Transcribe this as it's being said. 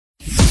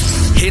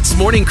HITZ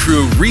Morning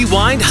Crew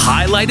Rewind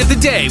Highlight of the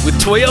Day with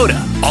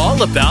Toyota.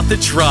 All about the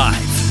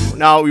drive.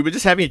 Now, we were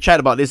just having a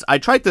chat about this. I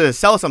tried to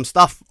sell some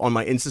stuff on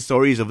my Insta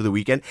stories over the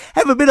weekend.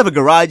 Have a bit of a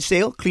garage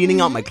sale, cleaning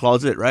out my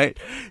closet, right?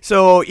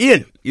 So,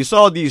 Ian, you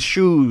saw these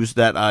shoes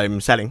that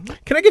I'm selling.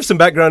 Can I give some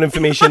background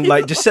information?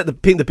 Just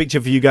paint the picture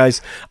for you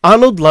guys.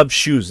 Arnold loves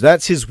shoes.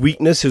 That's his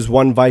weakness, his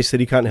one vice that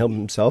he can't help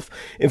himself.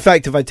 In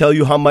fact, if I tell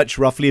you how much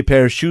roughly a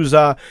pair of shoes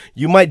are,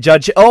 you might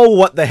judge, oh,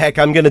 what the heck,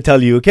 I'm going to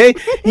tell you, okay?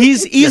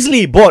 He's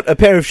easily bought a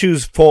pair of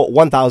shoes for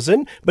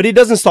 1,000, but he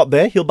doesn't stop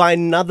there. He'll buy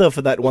another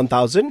for that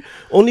 1,000,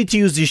 only to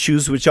use these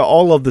shoes, which are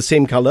all of the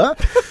same color,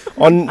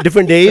 on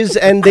different days,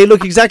 and they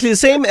look exactly the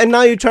same, and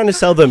now you're trying to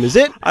sell them, is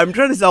it? I'm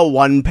trying to sell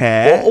one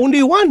pair. Oh,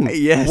 only one?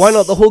 Yes. Why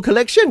not the whole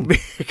collection?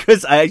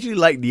 Because I actually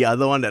like the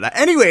other one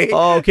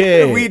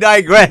Okay. we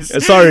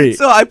digress. Sorry.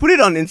 So I put it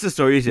on Insta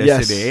stories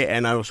yesterday,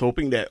 and I was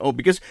hoping that,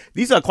 because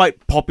these are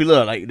quite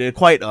popular, they're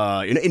quite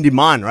in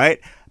demand, right?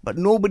 But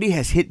nobody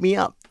has hit me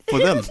up for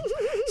them.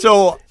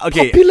 So,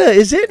 okay. Popular,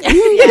 is it?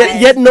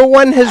 Yet no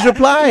one has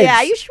replied. Yeah,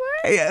 are you sure?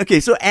 Okay,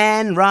 so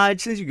Anne,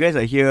 Raj, since you guys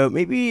are here,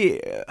 maybe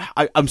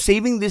I'm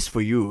saving this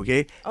for you,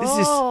 okay?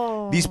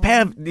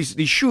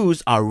 These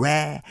shoes are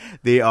rare.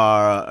 They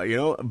are,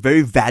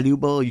 very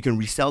valuable. You can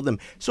resell them.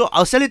 So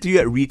I'll sell it to you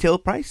at retail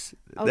price.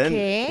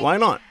 Okay. Then why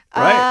not?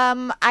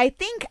 Right?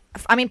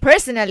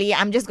 Personally,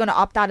 I'm just going to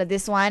opt out of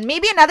this one.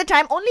 Maybe another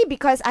time, only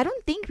because I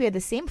don't think we're the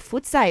same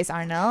foot size,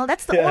 Arnold.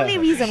 That's the only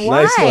reason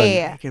why. Nice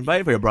one. You can buy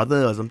it for your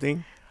brother or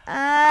something.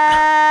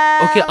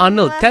 Okay,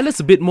 Arnold, tell us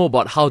a bit more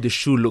about how the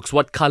shoe looks.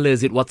 What color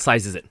is it? What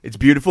size is it? It's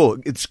beautiful.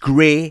 It's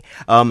grey.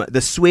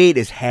 The suede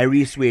is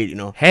hairy suede,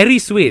 Hairy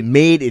suede.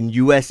 Made in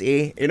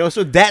USA,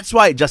 so that's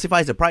why it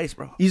justifies the price,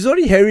 bro. He's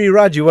already hairy,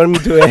 Raj. You want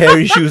him to wear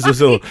hairy shoes or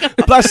so.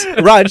 Plus,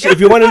 Raj, if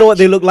you want to know what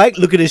they look like,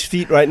 look at his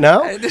feet right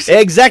now.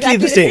 Exactly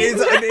the same.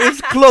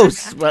 It's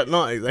close, but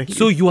not exactly.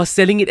 So you are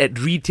selling it at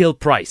retail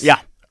price? Yeah.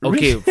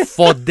 Okay,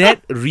 for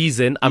that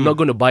reason, I'm not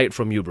going to buy it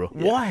from you, bro.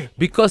 Why?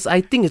 Because I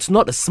think it's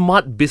not a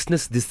smart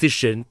business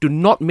decision to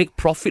not make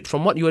profit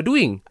from what you are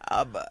doing.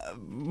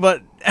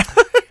 But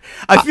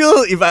I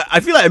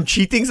feel like I'm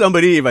cheating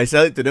somebody if I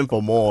sell it to them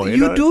for more.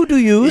 You do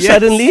you? Yes.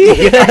 Suddenly?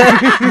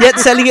 Yet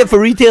selling it for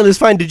retail is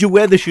fine. Did you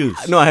wear the shoes?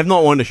 No, I have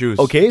not worn the shoes.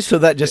 Okay, so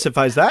that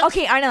justifies that?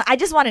 Okay, Arnold, I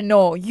just want to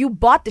know. You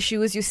bought the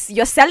shoes.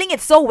 You're selling it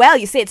so well.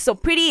 You say it's so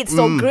pretty. It's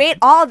so great.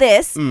 All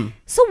this.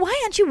 So why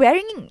aren't you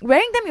wearing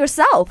them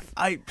yourself?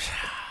 I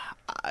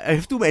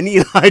have too many.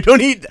 I don't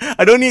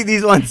need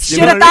these ones. Should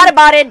have thought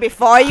about it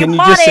before you Can you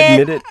bought just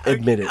it.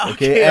 admit it, okay?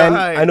 Okay, And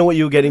alright. I know what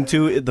you're getting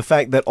to, the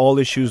fact that all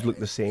the shoes look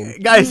the same.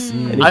 Guys,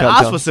 you I can't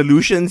asked tell. for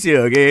solutions here,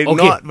 okay?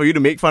 Okay. Not for you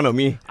to make fun of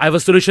me. I have a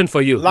solution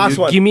for you. Last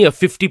You one. Give me a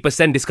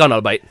 50% discount,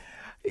 I'll buy it.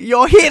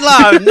 Your head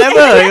lah, it'll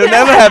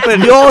never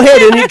happen. Your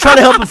head, and you're trying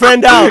to help a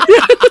friend out.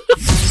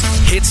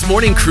 HITZ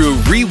Morning Crew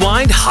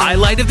Rewind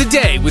Highlight of the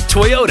Day with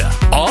Toyota.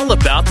 All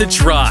about the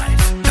drive.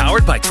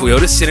 Powered by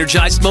Toyota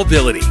Synergized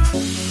Mobility.